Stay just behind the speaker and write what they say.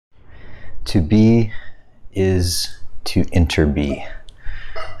To be is to interbe.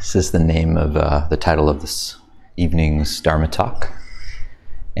 This is the name of the title of this evening's Dharma talk.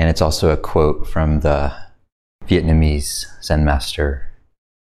 And it's also a quote from the Vietnamese Zen master,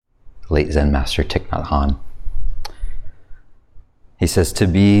 late Zen master Thich Nhat Hanh. He says, to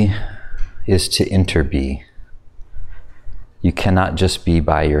be is to interbe. You cannot just be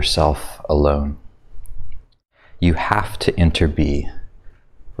by yourself alone. You have to interbe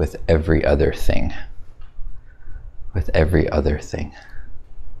with every other thing. With every other thing.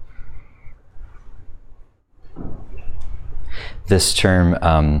 This term,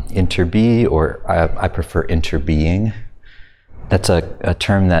 interbe, or I prefer interbeing, that's a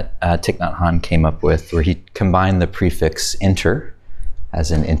term that Thich Nhat Hanh came up with, where he combined the prefix inter, as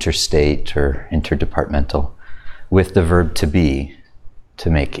in interstate or interdepartmental, with the verb to be, to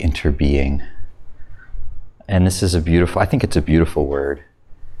make interbeing. And this is I think it's a beautiful word.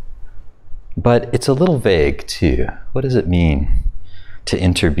 But it's a little vague too. What does it mean to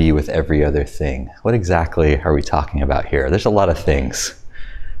interbe with every other thing? What exactly are we talking about here? There's a lot of things,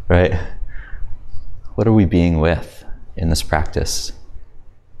 right? What are we being with in this practice?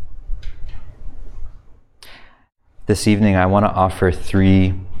 This evening, I want to offer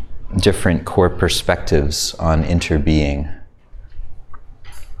 3 different core perspectives on interbeing.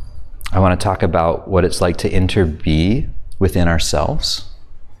 I want to talk about what it's like to interbe within ourselves,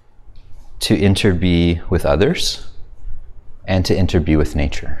 to interbe with others, and to interbe with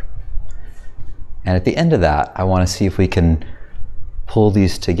nature. And at the end of that, I want to see if we can pull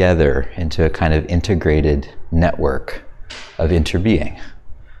these together into a kind of integrated network of interbeing,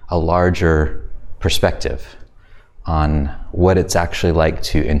 a larger perspective on what it's actually like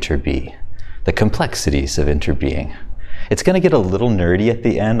to interbe, the complexities of interbeing. It's going to get a little nerdy at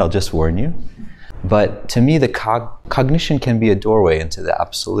the end, I'll just warn you. But to me, the cognition can be a doorway into the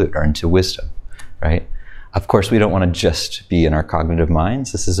absolute, or into wisdom, right? Of course, we don't want to just be in our cognitive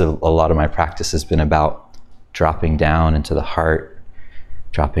minds. This is a lot of my practice has been about dropping down into the heart,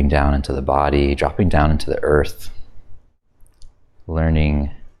 dropping down into the body, dropping down into the earth,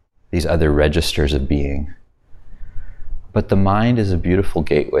 learning these other registers of being. But the mind is a beautiful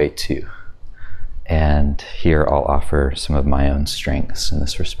gateway too. And here I'll offer some of my own strengths in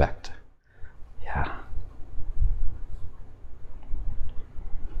this respect. Yeah.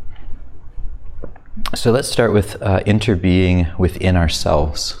 So let's start with interbeing within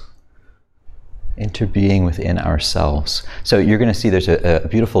ourselves. Interbeing within ourselves. So you're going to see there's a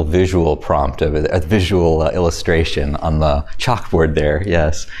beautiful visual prompt, a visual illustration on the chalkboard there,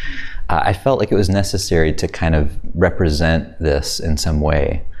 yes. I felt like it was necessary to kind of represent this in some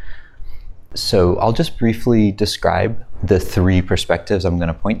way. So I'll just briefly describe the 3 perspectives I'm going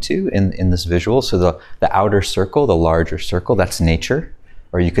to point to in this visual. So the outer circle, the larger circle, that's nature,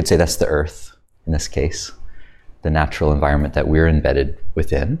 or you could say that's the earth in this case, the natural environment that we're embedded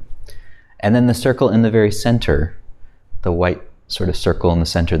within. And then the circle in the very center, the white sort of circle in the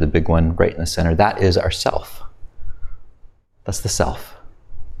center, the big one right in the center, that is our self. That's the self.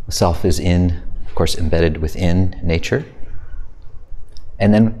 The self is of course, embedded within nature.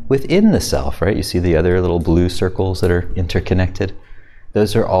 And then within the self, right, you see the other little blue circles that are interconnected?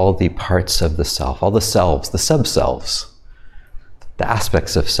 Those are all the parts of the self, all the selves, the sub-selves, the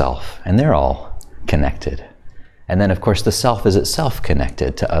aspects of self, and they're all connected. And then, of course, the self is itself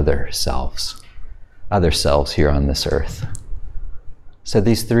connected to other selves here on this earth. So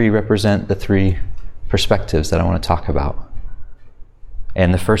these 3 represent the 3 perspectives that I want to talk about.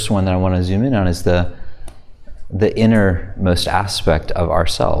 And the first one that I want to zoom in on is the innermost aspect of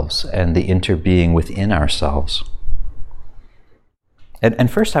ourselves and the interbeing within ourselves. And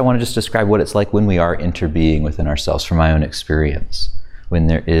first I want to just describe what it's like when we are interbeing within ourselves from my own experience, when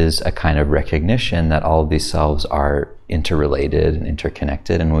there is a kind of recognition that all of these selves are interrelated and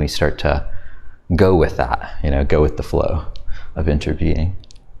interconnected, and when we start to go with that, go with the flow of interbeing.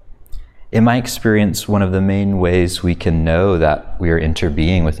 In my experience, one of the main ways we can know that we are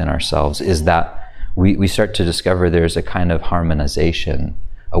interbeing within ourselves is that we start to discover there's a kind of harmonization,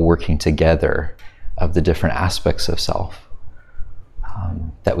 a working together of the different aspects of self.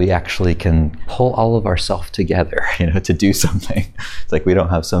 That we actually can pull all of ourself together, to do something. It's like we don't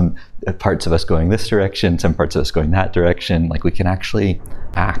have some parts of us going this direction, some parts of us going that direction. Like we can actually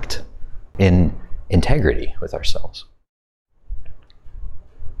act in integrity with ourselves.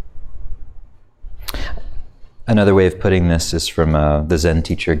 Another way of putting this is from the Zen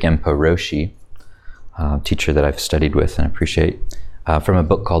teacher Genpo Roshi, teacher that I've studied with and appreciate, from a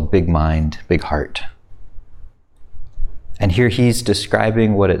book called Big Mind, Big Heart. And here he's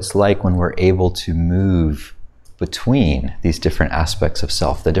describing what it's like when we're able to move between these different aspects of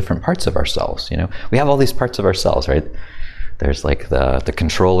self, the different parts of ourselves. We have all these parts of ourselves, right? There's like the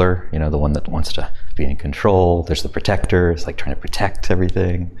controller, the one that wants to be in control. There's the protector, it's like trying to protect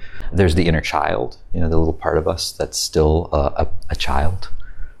everything. There's the inner child, the little part of us that's still a child.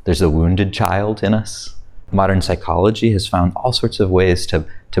 There's a wounded child in us. Modern psychology has found all sorts of ways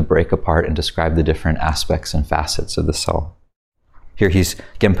to break apart and describe the different aspects and facets of the self. Here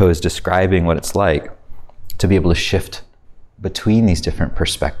Genpo is describing what it's like to be able to shift between these different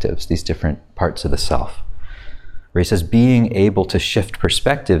perspectives, these different parts of the self. Where he says being able to shift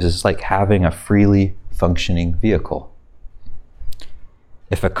perspectives is like having a freely functioning vehicle.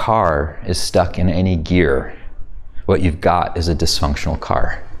 If a car is stuck in any gear, what you've got is a dysfunctional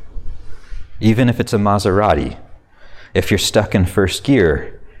car. Even if it's a Maserati, if you're stuck in first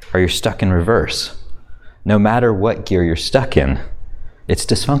gear or you're stuck in reverse, no matter what gear you're stuck in, it's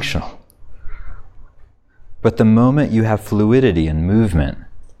dysfunctional. But the moment you have fluidity and movement,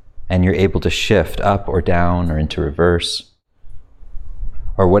 and you're able to shift up or down or into reverse,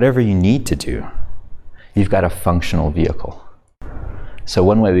 or whatever you need to do, you've got a functional vehicle. So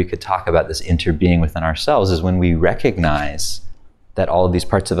one way we could talk about this interbeing within ourselves is when we recognize that all of these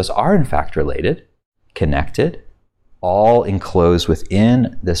parts of us are in fact related, connected, all enclosed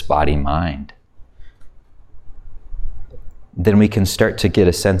within this body-mind. Then we can start to get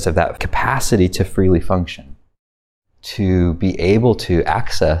a sense of that capacity to freely function, to be able to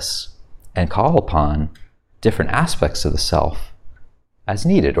access and call upon different aspects of the self as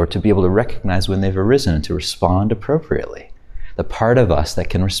needed, or to be able to recognize when they've arisen and to respond appropriately. The part of us that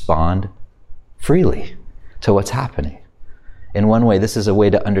can respond freely to what's happening. In one way, this is a way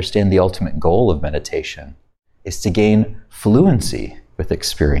to understand the ultimate goal of meditation, is to gain fluency with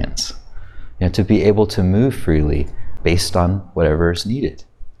experience, to be able to move freely based on whatever is needed.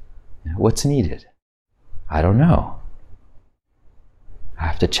 What's needed? I don't know. I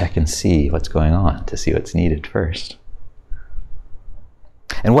have to check and see what's going on to see what's needed first.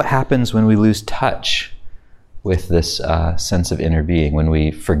 And what happens when we lose touch with this sense of inner being, when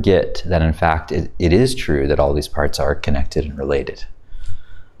we forget that in fact it is true that all these parts are connected and related?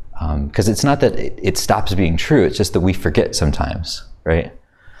 Because it's not that it stops being true, it's just that we forget sometimes, right?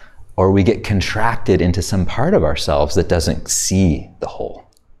 Or we get contracted into some part of ourselves that doesn't see the whole,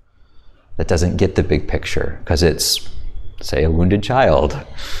 that doesn't get the big picture, because it's, say, a wounded child,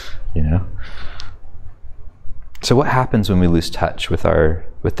 So what happens when we lose touch with the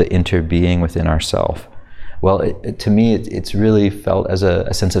interbeing within ourself? Well, to me, it's really felt as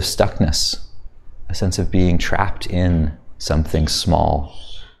a sense of stuckness, a sense of being trapped in something small,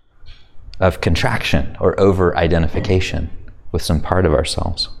 of contraction or over-identification with some part of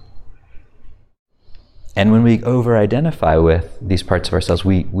ourselves. And when we over-identify with these parts of ourselves,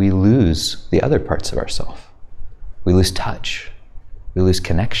 we lose the other parts of ourselves. We lose touch. We lose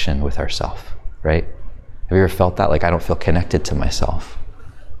connection with ourselves, right? Have you ever felt that? Like, I don't feel connected to myself.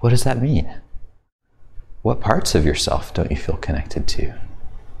 What does that mean? What parts of yourself don't you feel connected to?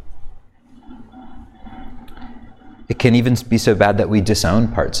 It can even be so bad that we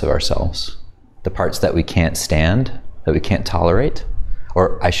disown parts of ourselves. The parts that we can't stand, that we can't tolerate.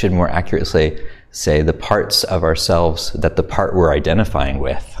 Or I should more accurately say the parts of ourselves that the part we're identifying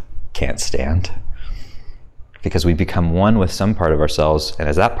with can't stand. Because we become one with some part of ourselves, and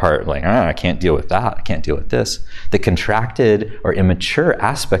as that part, like, I can't deal with that, I can't deal with this. The contracted or immature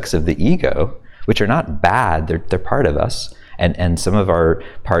aspects of the ego, which are not bad, they're part of us, and some of our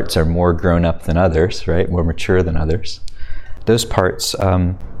parts are more grown up than others, right? More mature than others. Those parts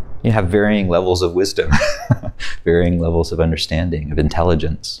have varying levels of wisdom, varying levels of understanding, of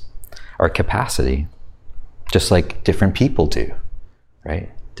intelligence, or capacity, just like different people do, right?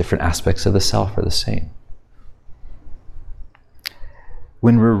 Different aspects of the self are the same.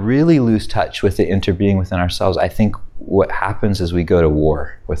 When we really lose touch with the interbeing within ourselves, I think what happens is we go to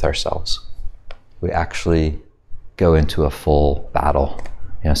war with ourselves. We actually go into a full battle,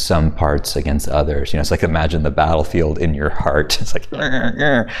 some parts against others. It's like, imagine the battlefield in your heart. It's like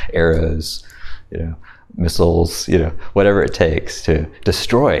arrows, missiles, whatever it takes to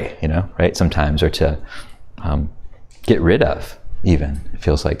destroy, right? Sometimes, or to get rid of, even. It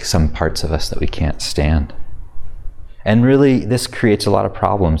feels like some parts of us that we can't stand. And really, this creates a lot of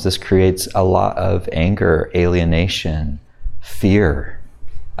problems. This creates a lot of anger, alienation, fear,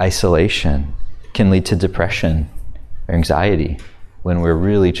 isolation. Can lead to depression or anxiety when we're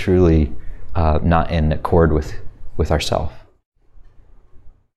really, truly not in accord with ourselves.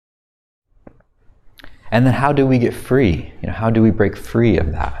 And then how do we get free? How do we break free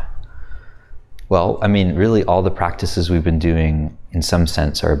of that? Well, really all the practices we've been doing in some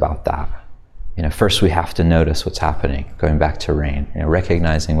sense are about that. First we have to notice what's happening, going back to rain,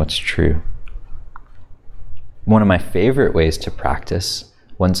 recognizing what's true. One of my favorite ways to practice,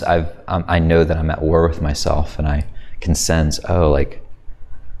 once I know that I'm at war with myself and I can sense,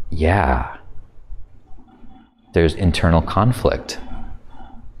 there's internal conflict.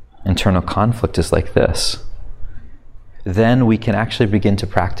 Internal conflict is like this. Then we can actually begin to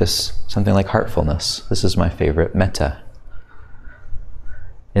practice something like heartfulness. This is my favorite, metta.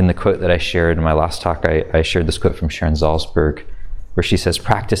 In the quote that I shared in my last talk, I shared this quote from Sharon Salzberg, where she says,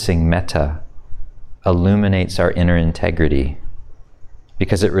 practicing metta illuminates our inner integrity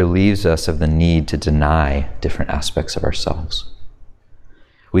because it relieves us of the need to deny different aspects of ourselves.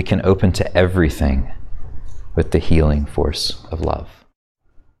 We can open to everything with the healing force of love.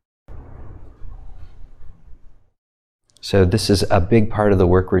 So this is a big part of the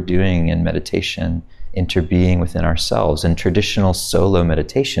work we're doing in meditation, interbeing within ourselves. And traditional solo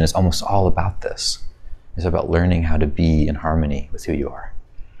meditation is almost all about this. It's about learning how to be in harmony with who you are.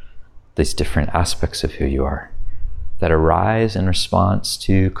 These different aspects of who you are that arise in response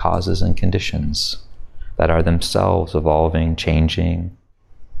to causes and conditions that are themselves evolving, changing,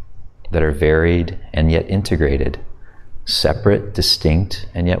 that are varied and yet integrated, separate, distinct,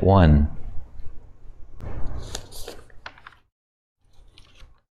 and yet one.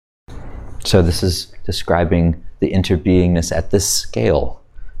 So this is describing the interbeingness at this scale,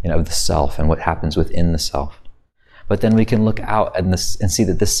 of the self and what happens within the self. But then we can look out and see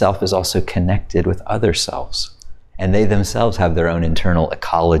that this self is also connected with other selves. And they themselves have their own internal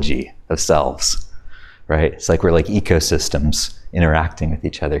ecology of selves, right? It's like we're like ecosystems interacting with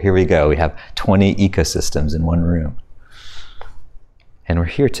each other. Here we go. We have 20 ecosystems in one room. And we're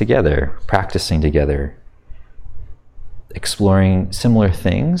here together, practicing together, exploring similar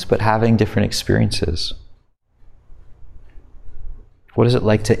things, but having different experiences. What is it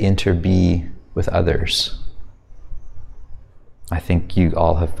like to interbe with others? I think you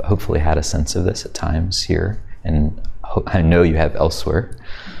all have hopefully had a sense of this at times here, and I know you have elsewhere.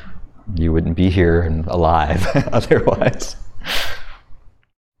 You wouldn't be here and alive otherwise.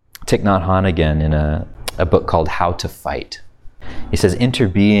 Thich Nhat Hanh again in a book called How to Fight. He says,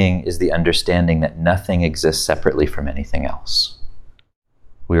 interbeing is the understanding that nothing exists separately from anything else.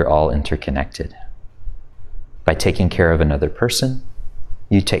 We are all interconnected. By taking care of another person,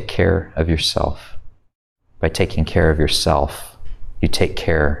 you take care of yourself. By taking care of yourself, you take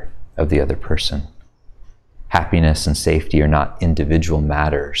care of the other person. Happiness and safety are not individual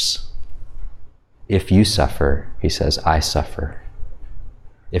matters. If you suffer, he says, I suffer.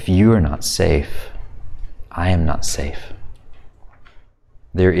 If you are not safe, I am not safe.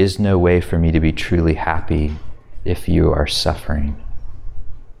 There is no way for me to be truly happy if you are suffering.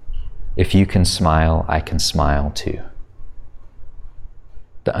 If you can smile, I can smile too.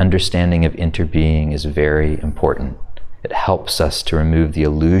 The understanding of interbeing is very important. It helps us to remove the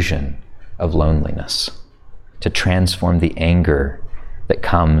illusion of loneliness, to transform the anger that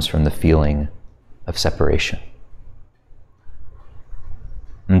comes from the feeling of separation.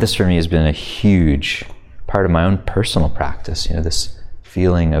 And this for me has been a huge part of my own personal practice, this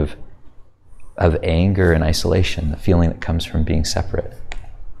feeling of anger and isolation, the feeling that comes from being separate.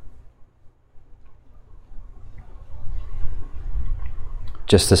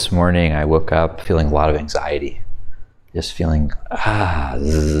 Just this morning, I woke up feeling a lot of anxiety, just feeling, that's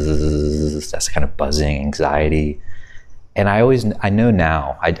kind of buzzing anxiety. And I know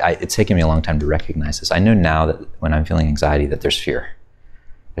now, it's taken me a long time to recognize this. I know now that when I'm feeling anxiety, that there's fear.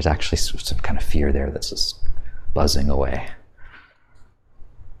 There's actually some kind of fear there that's just buzzing away.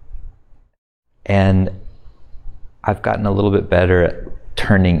 And I've gotten a little bit better at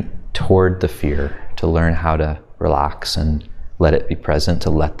turning toward the fear to learn how to relax and let it be present, to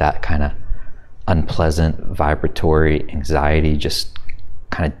let that kind of unpleasant, vibratory anxiety just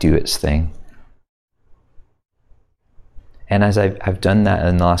kind of do its thing. And as I've done that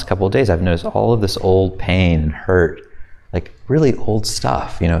in the last couple of days, I've noticed all of this old pain and hurt, like really old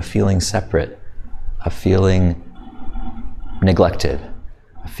stuff, feeling separate, a feeling neglected,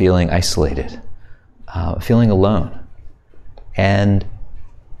 a feeling isolated, feeling alone. And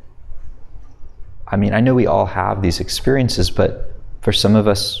I know we all have these experiences, but for some of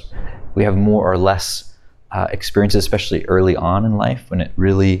us, we have more or less experiences, especially early on in life, when it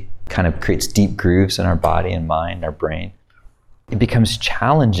really kind of creates deep grooves in our body and mind, our brain. It becomes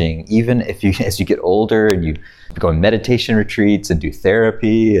challenging, even as you get older and you go on meditation retreats and do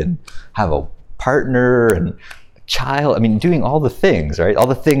therapy and have a partner and a child. Doing all the things, right? All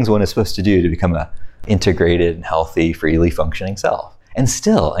the things one is supposed to do to become a integrated and healthy, freely functioning self. And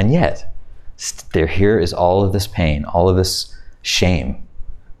yet, here is all of this pain, all of this shame,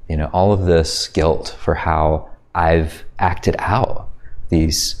 all of this guilt for how I've acted out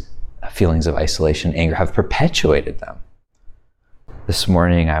these feelings of isolation, anger, have perpetuated them. This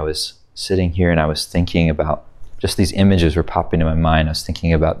morning I was sitting here and I was thinking about, just these images were popping into my mind. I was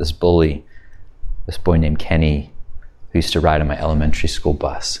thinking about this bully, this boy named Kenny, who used to ride on my elementary school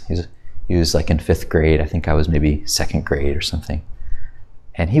bus. He was like in 5th grade. I think I was maybe 2nd grade or something.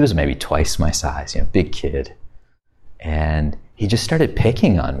 And he was maybe twice my size, big kid. And he just started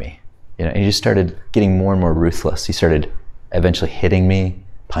picking on me. He just started getting more and more ruthless. He started eventually hitting me,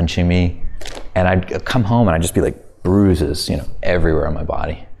 punching me. And I'd come home and I'd just be like bruises, everywhere on my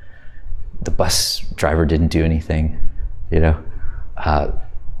body. The bus driver didn't do anything,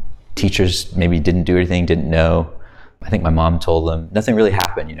 teachers maybe didn't do anything, didn't know. I think my mom told them nothing really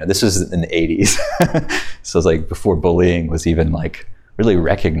happened. This was in the 80s. So it's like before bullying was even like really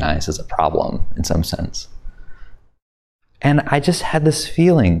recognized as a problem in some sense. And I just had this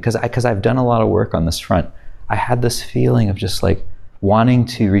feeling, because I've done a lot of work on this front, I had this feeling of just like wanting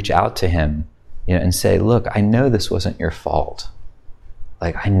to reach out to him, and say, look, I know this wasn't your fault.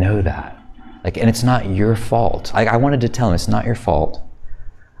 Like, I know that. Like, and it's not your fault. I wanted to tell him, it's not your fault.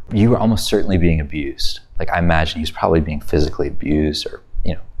 You were almost certainly being abused. Like, I imagine he was probably being physically abused, or,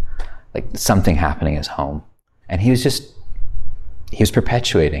 like something happening in his home. And he was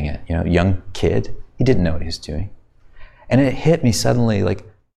perpetuating it, young kid. He didn't know what he was doing. And it hit me suddenly, like,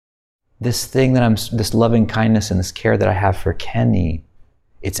 this thing that this loving kindness and this care that I have for Kenny,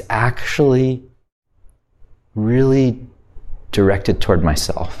 it's actually really directed toward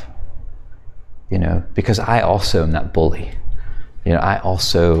myself, because I also am that bully. I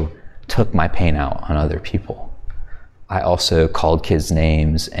also took my pain out on other people. I also called kids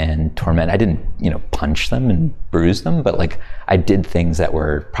names and I didn't, punch them and bruise them, but like I did things that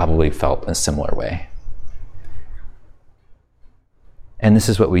were probably felt in a similar way. And this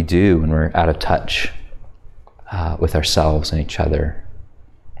is what we do when we're out of touch with ourselves and each other.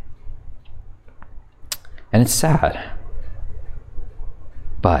 And it's sad.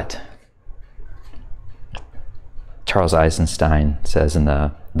 But Charles Eisenstein says in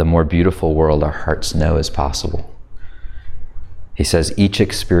the more beautiful world our hearts know is possible, he says, each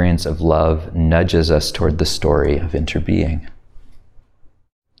experience of love nudges us toward the story of interbeing,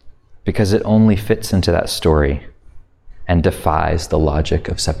 because it only fits into that story and defies the logic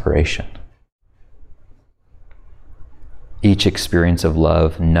of separation. Each experience of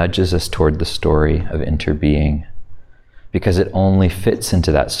love nudges us toward the story of interbeing, because it only fits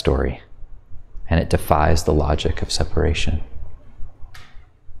into that story and it defies the logic of separation.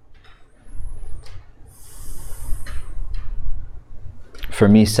 For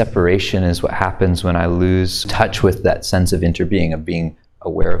me, separation is what happens when I lose touch with that sense of interbeing, of being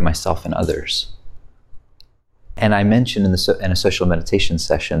aware of myself and others. And I mentioned in a social meditation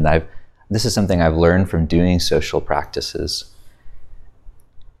session that this is something I've learned from doing social practices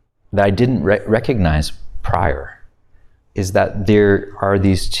that I didn't recognize prior, is that there are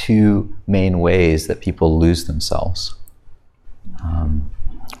these two main ways that people lose themselves,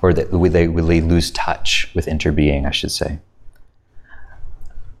 or that they lose touch with interbeing, I should say.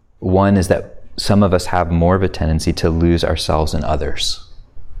 One is that some of us have more of a tendency to lose ourselves in others,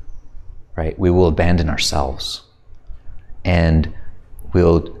 right? We will abandon ourselves and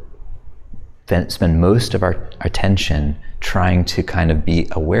we'll spend most of our attention trying to kind of be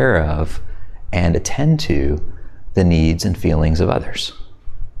aware of and attend to the needs and feelings of others.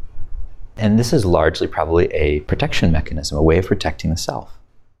 And this is largely probably a protection mechanism, a way of protecting the self.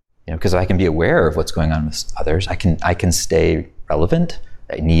 Because if I can be aware of what's going on with others, I can stay relevant,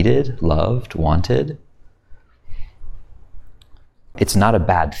 needed, loved, wanted. It's not a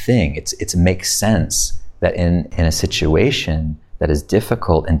bad thing. It makes sense that in a situation that is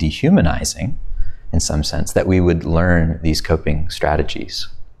difficult and dehumanizing, in some sense, that we would learn these coping strategies.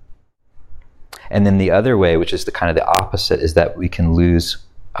 And then the other way, which is the opposite, is that we can lose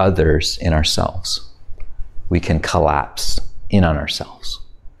others in ourselves. We can collapse in on ourselves.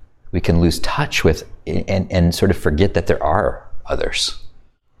 We can lose touch with and sort of forget that there are others.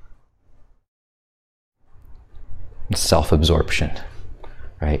 Self-absorption,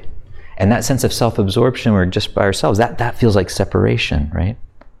 right? And that sense of self-absorption, we're just by ourselves, that feels like separation, right?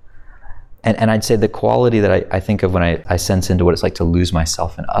 And I'd say the quality that I think of when I sense into what it's like to lose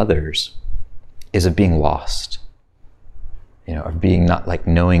myself and others is of being lost, of being not like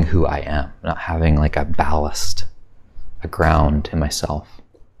knowing who I am, not having like a ballast, a ground in myself.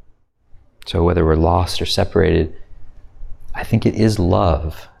 So whether we're lost or separated, I think it is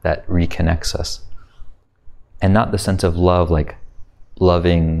love that reconnects us. And not the sense of love like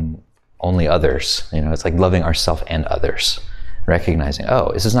loving only others. It's like loving ourselves and others. Recognizing,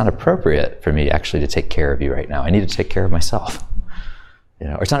 oh, this is not appropriate for me actually to take care of you right now. I need to take care of myself.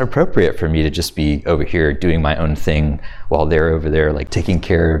 Or it's not appropriate for me to just be over here doing my own thing while they're over there like taking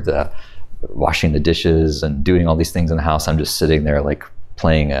care of the washing the dishes and doing all these things in the house. I'm just sitting there like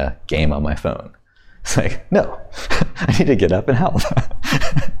playing a game on my phone. It's like, no, I need to get up and help.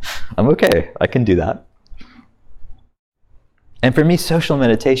 I'm okay. I can do that. And for me, social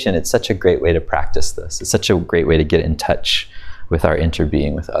meditation, it's such a great way to practice this. It's such a great way to get in touch with our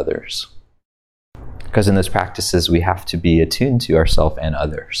interbeing with others. Because in those practices, we have to be attuned to ourselves and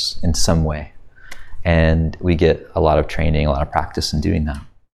others in some way. And we get a lot of training, a lot of practice in doing that.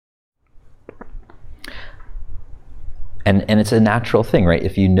 And it's a natural thing, right?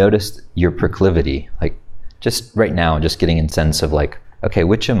 If you notice your proclivity, like just right now, just getting in sense of like, okay,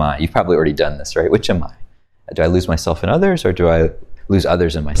 which am I? You've probably already done this, right? Which am I? Do I lose myself in others, or do I lose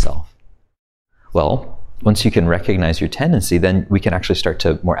others in myself? Well, once you can recognize your tendency, then we can actually start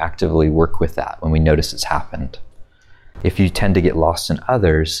to more actively work with that when we notice it's happened. If you tend to get lost in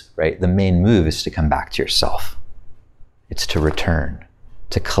others, right, the main move is to come back to yourself. It's to return,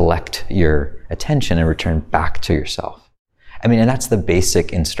 to collect your attention and return back to yourself. I mean, and that's the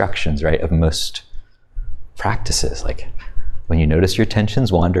basic instructions, right, of most practices. Like, when you notice your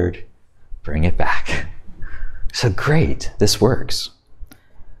attention's wandered, bring it back. So great, this works.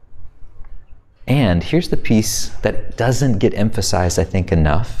 And here's the piece that doesn't get emphasized, I think,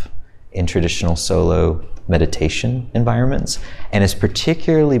 enough in traditional solo meditation environments, and is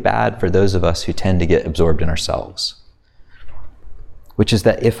particularly bad for those of us who tend to get absorbed in ourselves, which is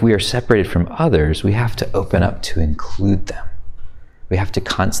that if we are separated from others, we have to open up to include them. We have to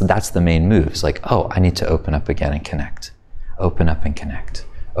that's the main move. It's like, oh, I need to open up again and connect. Open up and connect.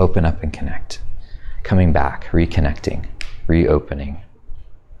 Open up and connect. Coming back, reconnecting, reopening.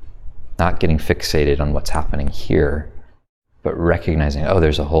 Not getting fixated on what's happening here, but recognizing, oh,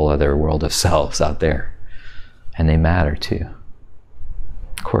 there's a whole other world of selves out there. And they matter too.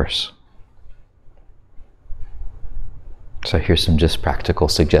 Of course. So here's some just practical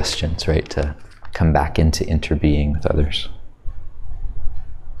suggestions, right, to come back into interbeing with others.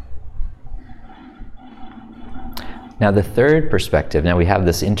 Now the third perspective, now we have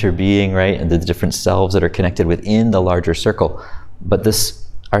this interbeing, right, and the different selves that are connected within the larger circle, but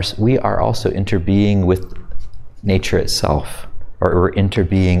we are also interbeing with nature itself, or we're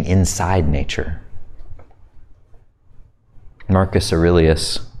interbeing inside nature. Marcus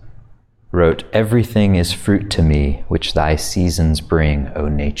Aurelius wrote, "Everything is fruit to me which thy seasons bring, O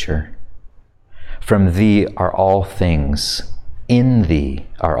nature. From thee are all things, in thee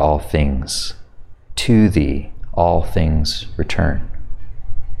are all things, to thee all things return."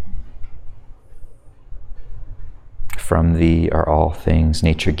 From thee are all things.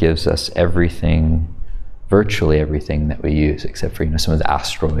 Nature gives us everything, virtually everything that we use, except for some of the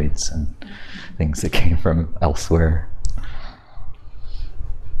asteroids and things that came from elsewhere.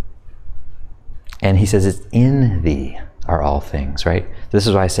 And he says it's in thee are all things, right? This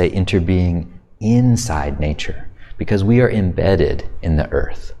is why I say interbeing inside nature, because we are embedded in the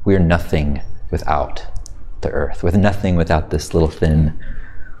earth. We are nothing without the earth, with nothing without this little thin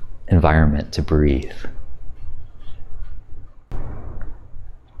environment to breathe.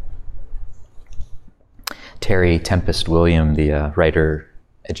 Terry Tempest William, the writer,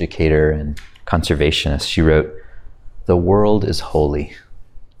 educator, and conservationist, she wrote, "The world is holy.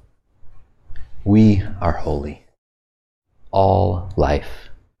 We are holy. All life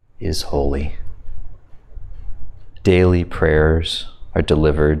is holy. Daily prayers are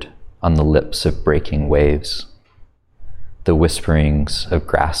delivered on the lips of breaking waves, the whisperings of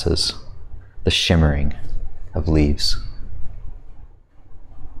grasses, the shimmering of leaves."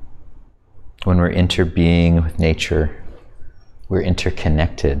 When we're interbeing with nature, we're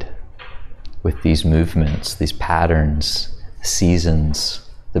interconnected with these movements, these patterns, the seasons,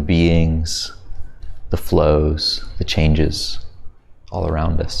 the beings, the flows, the changes all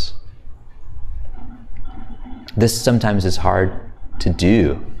around us. This sometimes is hard to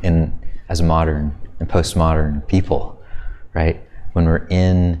do as modern and postmodern people, right? When we're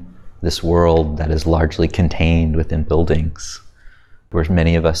in this world that is largely contained within buildings, where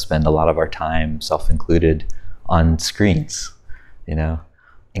many of us spend a lot of our time, self-included, on screens,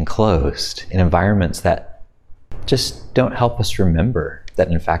 enclosed in environments that just don't help us remember that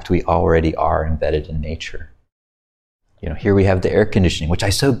in fact we already are embedded in nature. Here we have the air conditioning, which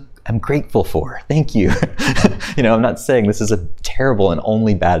I'm grateful for. Thank you. I'm not saying this is a terrible and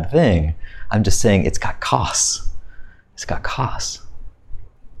only bad thing. I'm just saying it's got costs. It's got costs.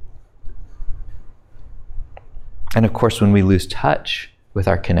 And of course, when we lose touch with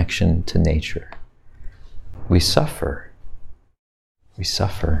our connection to nature, we suffer. we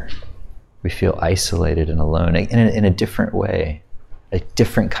suffer. We feel isolated and alone in a different way, a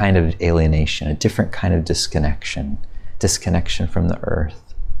different kind of alienation, a different kind of disconnection from the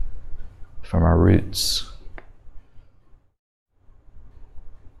earth, from our roots.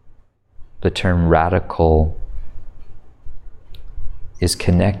 The term radical is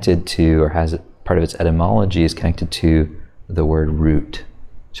connected to, or has part of its etymology is connected to the word root,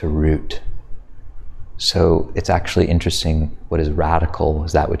 to root. So it's actually interesting, what is radical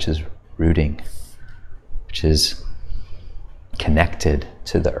is that which is rooting, which is connected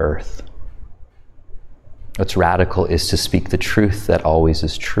to the earth. What's radical is to speak the truth that always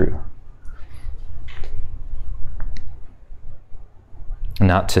is true.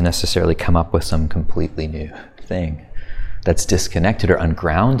 Not to necessarily come up with some completely new thing that's disconnected or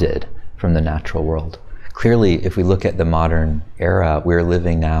ungrounded from the natural world. Clearly, if we look at the modern era, we're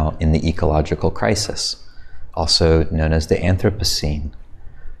living now in the ecological crisis, also known as the Anthropocene.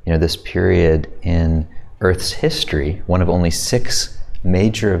 This period in Earth's history, one of only 6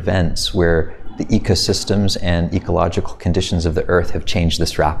 major events where the ecosystems and ecological conditions of the Earth have changed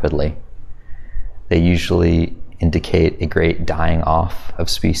this rapidly. They usually indicate a great dying off of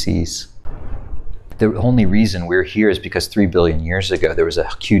species. The only reason we're here is because 3 billion years ago, there was a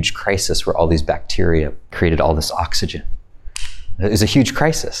huge crisis where all these bacteria created all this oxygen. It was a huge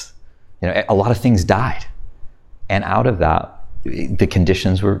crisis. A lot of things died. And out of that, the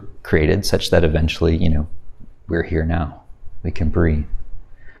conditions were created such that eventually, we're here now. We can breathe.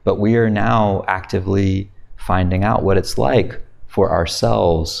 But we are now actively finding out what it's like for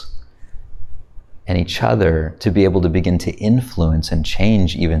ourselves and each other to be able to begin to influence and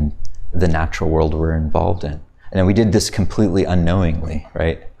change even the natural world we're involved in. And we did this completely unknowingly,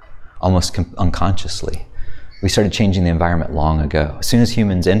 right? Almost unconsciously. We started changing the environment long ago. As soon as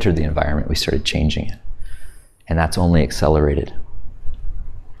humans entered the environment, we started changing it. And that's only accelerated.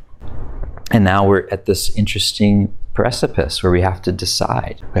 And now we're at this interesting precipice where we have to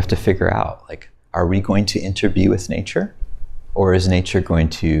decide. We have to figure out, are we going to interbee with nature? Or is nature going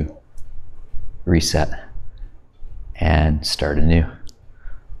to reset and start anew?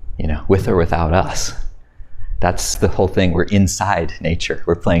 With or without us. That's the whole thing. We're inside nature.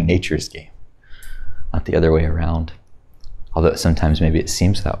 We're playing nature's game, not the other way around. Although sometimes maybe it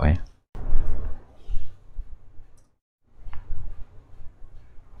seems that way.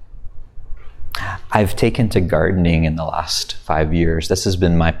 I've taken to gardening in the last 5 years. This has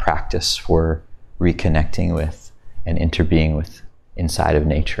been my practice for reconnecting with and interbeing with inside of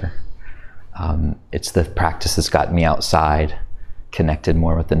nature. It's the practice that's gotten me outside, connected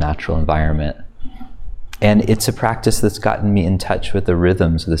more with the natural environment. And it's a practice that's gotten me in touch with the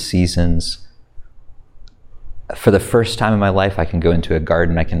rhythms of the seasons. For the first time in my life, I can go into a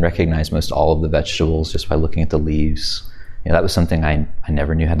garden, I can recognize most all of the vegetables just by looking at the leaves. That was something I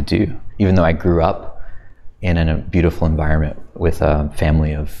never knew how to do. Even though I grew up in a beautiful environment with a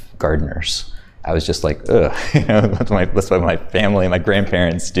family of gardeners, I was just like, ugh, that's what my family, my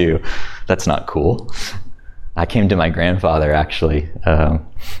grandparents do. That's not cool. I came to my grandfather, actually. It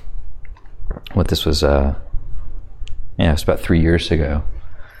was about 3 years ago.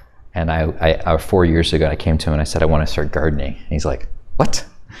 And 4 years ago, I came to him and I said, I want to start gardening. And he's like, what?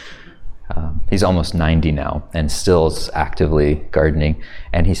 He's almost 90 now and still is actively gardening.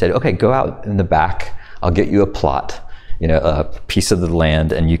 And he said, okay, go out in the back. I'll get you a plot, a piece of the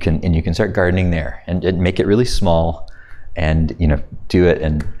land, and you can start gardening there and make it really small and, do it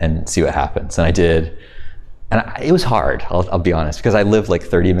and see what happens. And I did. And it was hard, I'll be honest, because I lived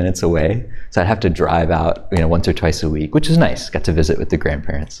 30 minutes away. So I'd have to drive out, once or twice a week, which was nice. Got to visit with the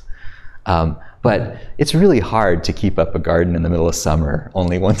grandparents. But it's really hard to keep up a garden in the middle of summer,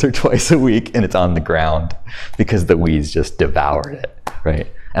 only once or twice a week, and it's on the ground because the weeds just devoured it, right?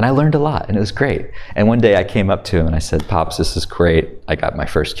 And I learned a lot, and it was great. And one day I came up to him and I said, Pops, this is great. I got my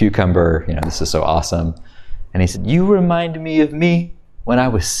first cucumber, this is so awesome. And he said, you remind me of me when I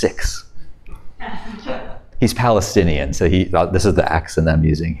was 6. He's Palestinian, so he thought this is the accent I'm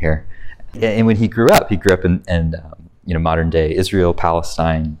using here. And when he grew up in modern day Israel,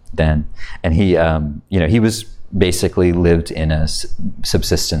 Palestine then. And he was basically lived in a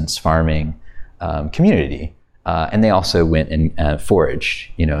subsistence farming community. And they also went and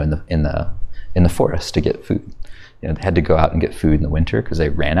foraged, in the forest to get food. They had to go out and get food in the winter because they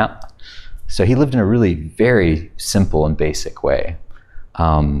ran out. So he lived in a really very simple and basic way.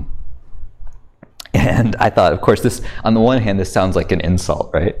 And I thought, of course, this, on the one hand, this sounds like an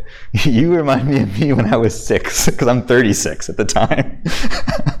insult, right? You remind me of me when I was 6, because I'm 36 at the time.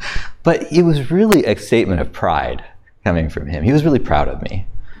 But it was really a statement of pride coming from him. He was really proud of me.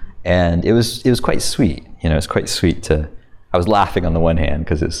 And it was quite sweet. It was quite sweet to I was laughing on the one hand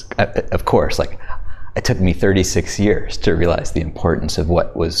because it's, of course, like it took me 36 years to realize the importance of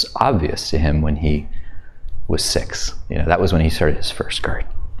what was obvious to him when he was 6. That was when he started his first garden.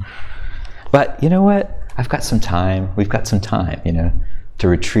 But you know what? I've got some time. We've got some time, to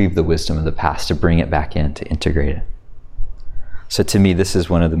retrieve the wisdom of the past, to bring it back in, to integrate it. So to me, this is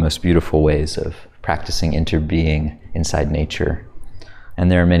one of the most beautiful ways of practicing interbeing inside nature. And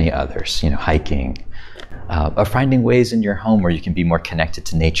there are many others, hiking, or finding ways in your home where you can be more connected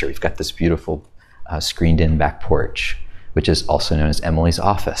to nature. We've got this beautiful screened-in back porch, which is also known as Emily's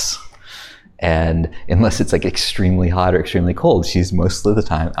office. And unless it's like extremely hot or extremely cold, she's most of the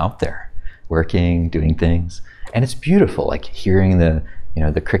time out there working, doing things. And it's beautiful, like hearing the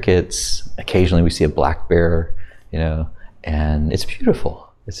crickets. Occasionally we see a black bear, and it's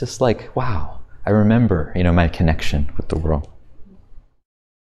beautiful. It's just like, wow, I remember, my connection with the world.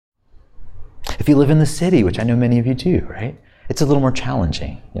 If you live in the city, which I know many of you do, right? It's a little more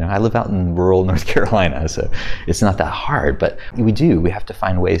challenging. I live out in rural North Carolina, so it's not that hard, but we have to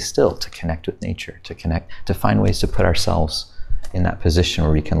find ways still to connect with nature, to find ways to put ourselves in that position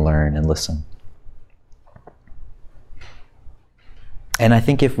where we can learn and listen. And I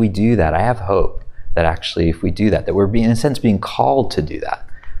think if we do that, I have hope that actually if we do that we're in a sense being called to do that.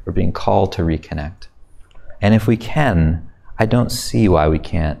 We're being called to reconnect. And if we can, I don't see why we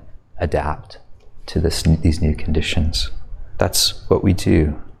can't adapt to these new conditions. That's what we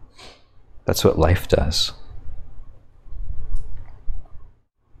do. That's what life does.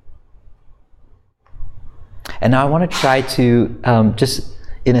 And now I want to try to just,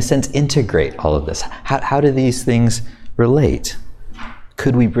 in a sense, integrate all of this. How do these things relate?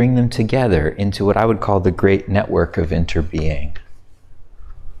 Could we bring them together into what I would call the great network of interbeing?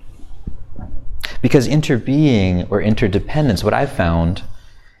 Because interbeing or interdependence, what I've found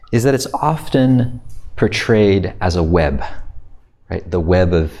is that it's often portrayed as a web, right? The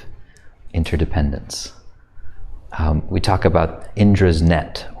web of interdependence. We talk about Indra's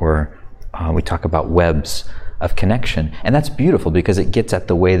net, or we talk about webs of connection. And that's beautiful because it gets at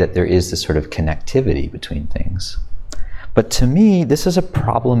the way that there is this sort of connectivity between things. But to me, this is a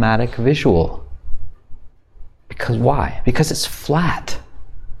problematic visual. Because why? Because it's flat.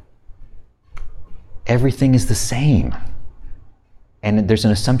 Everything is the same. And there's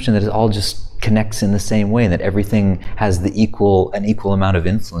an assumption that it all just connects in the same way, and that everything has an equal amount of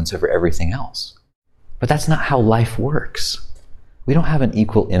influence over everything else. But that's not how life works. We don't have an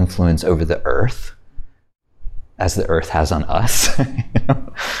equal influence over the earth as the earth has on us.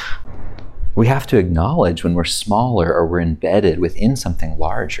 We have to acknowledge when we're smaller or we're embedded within something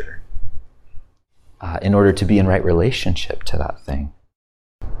larger in order to be in right relationship to that thing.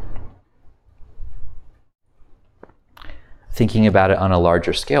 Thinking about it on a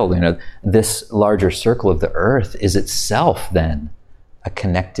larger scale, this larger circle of the earth is itself then a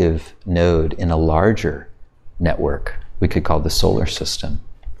connective node in a larger network we could call the solar system,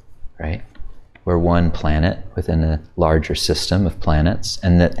 right? We're one planet within a larger system of planets,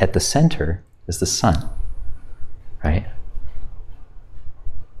 and that at the center is the sun, right?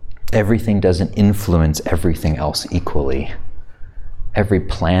 Everything doesn't influence everything else equally. Every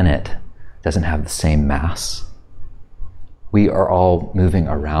planet doesn't have the same mass. We are all moving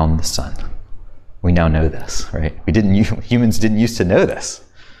around the sun. We now know this, right? Humans didn't used to know this.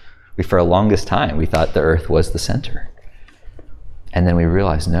 For the longest time, we thought the earth was the center. And then we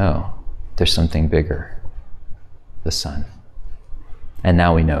realized, no, there's something bigger, the sun. And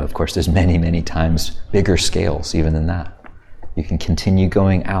now we know, of course, there's many, many times bigger scales even than that. You can continue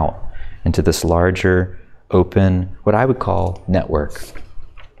going out into this larger, open, what I would call network.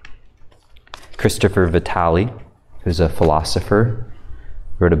 Christopher Vitale, who's a philosopher,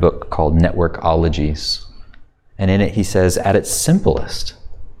 wrote a book called Networkologies. And in it he says, at its simplest,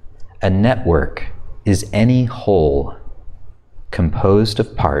 a network is any whole composed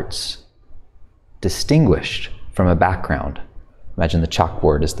of parts distinguished from a background. Imagine the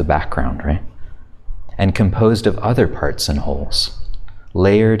chalkboard is the background, right? And composed of other parts and wholes,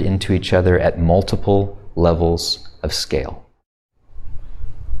 layered into each other at multiple levels of scale.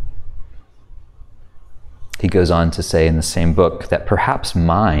 He goes on to say in the same book that perhaps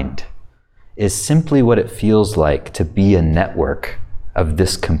mind is simply what it feels like to be a network of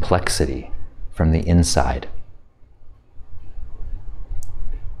this complexity from the inside.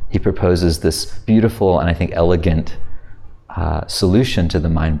 He proposes this beautiful and I think elegant solution to the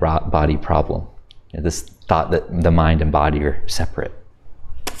mind-body problem. This thought that the mind and body are separate.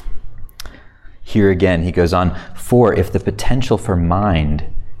 Here again, he goes on, for if the potential for mind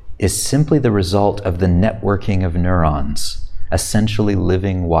is simply the result of the networking of neurons, essentially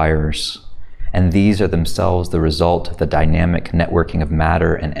living wires, and these are themselves the result of the dynamic networking of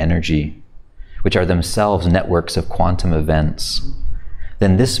matter and energy, which are themselves networks of quantum events,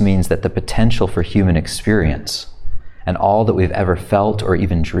 then this means that the potential for human experience and all that we've ever felt or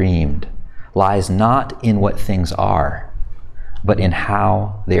even dreamed lies not in what things are, but in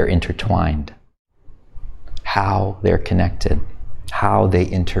how they are intertwined, how they're connected, how they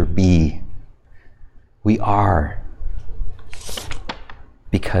interbe. We are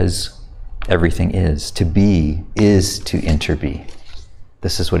because everything is. To be is to interbe.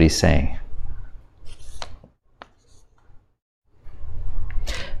 This is what he's saying.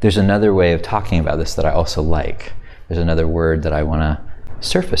 There's another way of talking about this that I also like. There's another word that I want to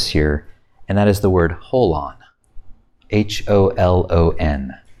surface here, and that is the word holon.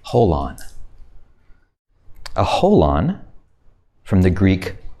 H-O-L-O-N. Holon. A holon, from the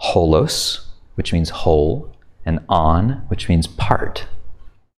Greek holos, which means whole, and on, which means part,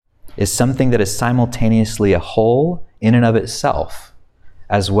 is something that is simultaneously a whole in and of itself,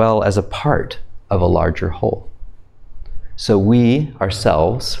 as well as a part of a larger whole. So we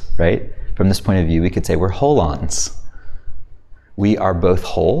ourselves, right, from this point of view, we could say we're holons. We are both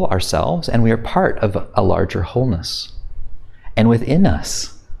whole ourselves, and we are part of a larger wholeness. And within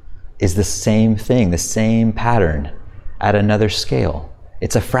us is the same thing, the same pattern at another scale.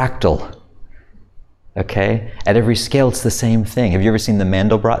 It's a fractal. Okay? At every scale, it's the same thing. Have you ever seen the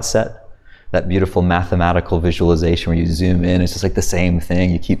Mandelbrot set? That beautiful mathematical visualization where you zoom in, it's just like the same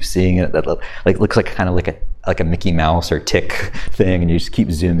thing. You keep seeing it. That like looks like kind of like a Mickey Mouse or tick thing, and you just keep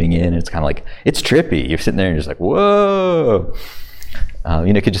zooming in. And it's kind of like, it's trippy. You're sitting there and you're just like, whoa.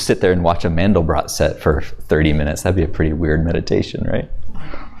 You could just sit there and watch a Mandelbrot set for 30 minutes. That'd be a pretty weird meditation, right?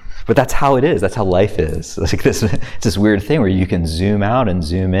 But that's how it is. That's how life is. It's this weird thing where you can zoom out and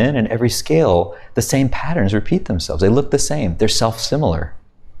zoom in, and every scale, the same patterns repeat themselves. They look the same. They're self-similar.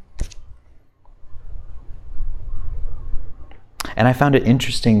 And I found it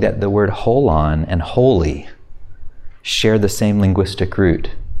interesting that the word holon and holy share the same linguistic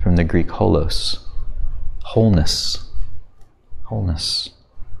root from the Greek holos. Wholeness. Wholeness.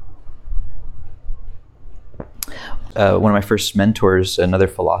 One of my first mentors, another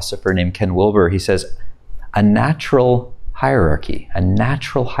philosopher named Ken Wilber, he says, a natural hierarchy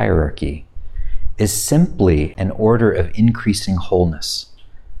is simply an order of increasing wholeness,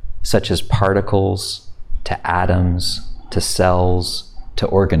 such as particles to atoms, to cells, to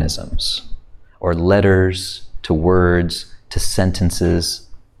organisms, or letters, to words, to sentences,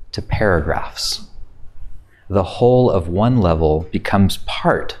 to paragraphs. The whole of one level becomes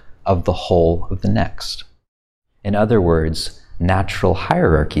part of the whole of the next. In other words, natural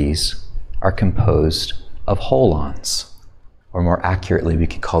hierarchies are composed of holons, or more accurately, we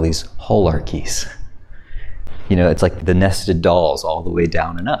could call these holarchies. It's like the nested dolls all the way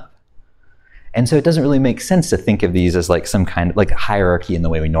down and up. And so it doesn't really make sense to think of these as like some kind of like hierarchy in the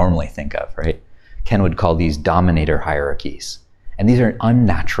way we normally think of, right? Ken would call these dominator hierarchies. And these are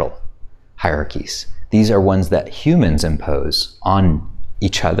unnatural hierarchies. These are ones that humans impose on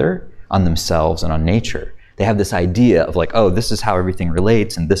each other, on themselves, and on nature. They have this idea of like, oh, this is how everything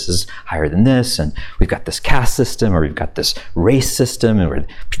relates, and this is higher than this, and we've got this caste system, or we've got this race system, and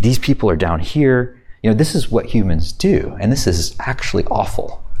these people are down here. This is what humans do, and this is actually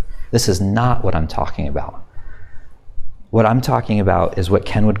awful. This is not what I'm talking about. What I'm talking about is what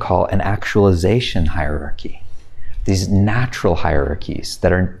Ken would call an actualization hierarchy. These natural hierarchies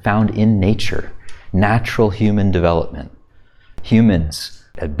that are found in nature, natural human development. Humans,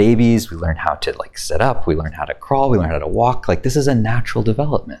 as babies, we learn how to sit up, we learn how to crawl, we learn how to walk. This is a natural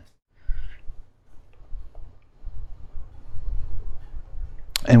development.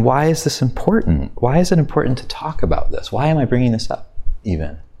 And why is this important? Why is it important to talk about this? Why am I bringing this up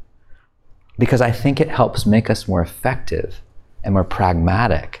even? Because I think it helps make us more effective and more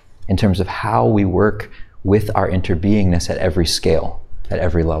pragmatic in terms of how we work with our interbeingness at every scale, at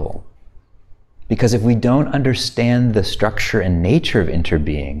every level. Because if we don't understand the structure and nature of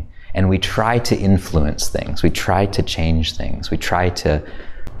interbeing, and we try to influence things, we try to change things, we try to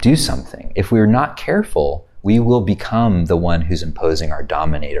do something, if we're not careful, we will become the one who's imposing our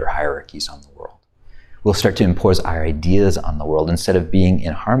dominator hierarchies on the world. We'll start to impose our ideas on the world instead of being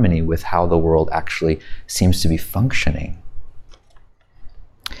in harmony with how the world actually seems to be functioning.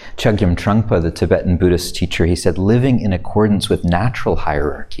 Chogyam Trungpa, the Tibetan Buddhist teacher, he said, living in accordance with natural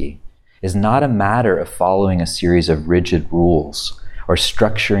hierarchy is not a matter of following a series of rigid rules or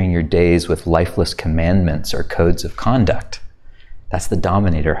structuring your days with lifeless commandments or codes of conduct. That's the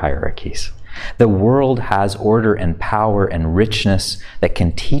dominator hierarchies. The world has order and power and richness that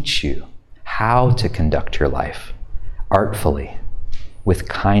can teach you how to conduct your life artfully, with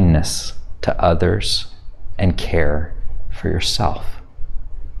kindness, to others and care for yourself.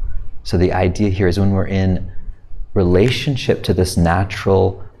 So the idea here is when we're in relationship to this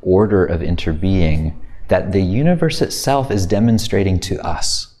natural order of interbeing, that the universe itself is demonstrating to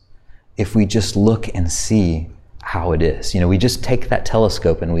us if we just look and see how it is. We just take that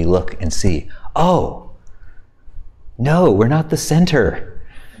telescope and we look and see, oh, no, we're not the center.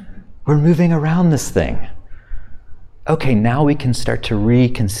 We're moving around this thing. Okay, now we can start to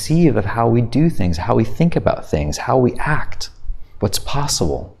reconceive of how we do things, how we think about things, how we act, what's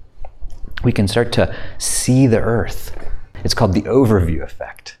possible. We can start to see the Earth. It's called the overview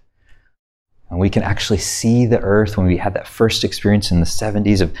effect. And we can actually see the Earth. When we had that first experience in the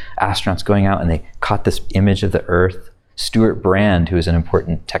 70s of astronauts going out and they caught this image of the Earth, Stuart Brand, who was an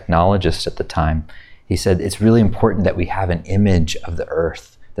important technologist at the time, he said, it's really important that we have an image of the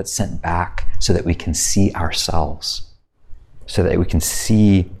Earth that's sent back so that we can see ourselves, so that we can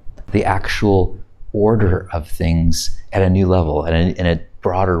see the actual order of things at a new level, in a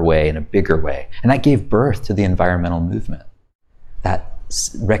broader way, in a bigger way. And that gave birth to the environmental movement. That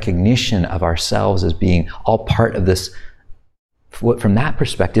recognition of ourselves as being all part of this, what from that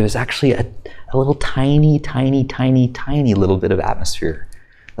perspective is actually a little tiny little bit of atmosphere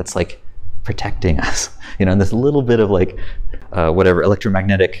that's like protecting us, and this little bit of whatever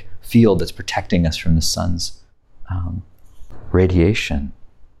electromagnetic field that's protecting us from the sun's radiation.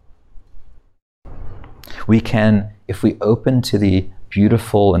 We can, if we open to the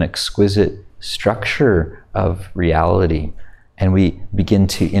beautiful and exquisite structure of reality, and we begin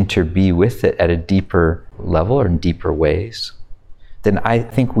to interbe with it at a deeper level or in deeper ways, then I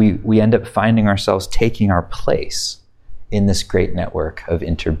think we end up finding ourselves taking our place in this great network of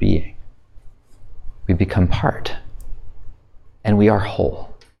interbeing. We become part, and we are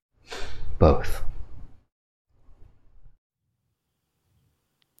whole, both.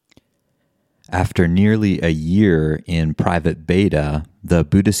 After nearly a year in private beta, the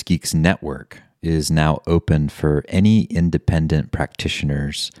Buddhist Geeks Network is now open for any independent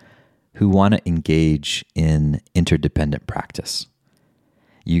practitioners who want to engage in interdependent practice.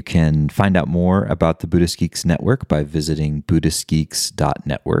 You can find out more about the Buddhist Geeks Network by visiting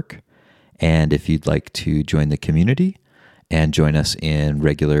buddhistgeeks.network. And if you'd like to join the community and join us in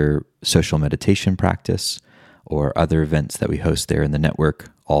regular social meditation practice or other events that we host there in the network,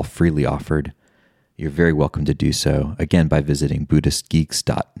 all freely offered, you're very welcome to do so, again, by visiting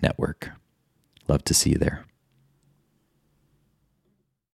buddhistgeeks.network. Love to see you there.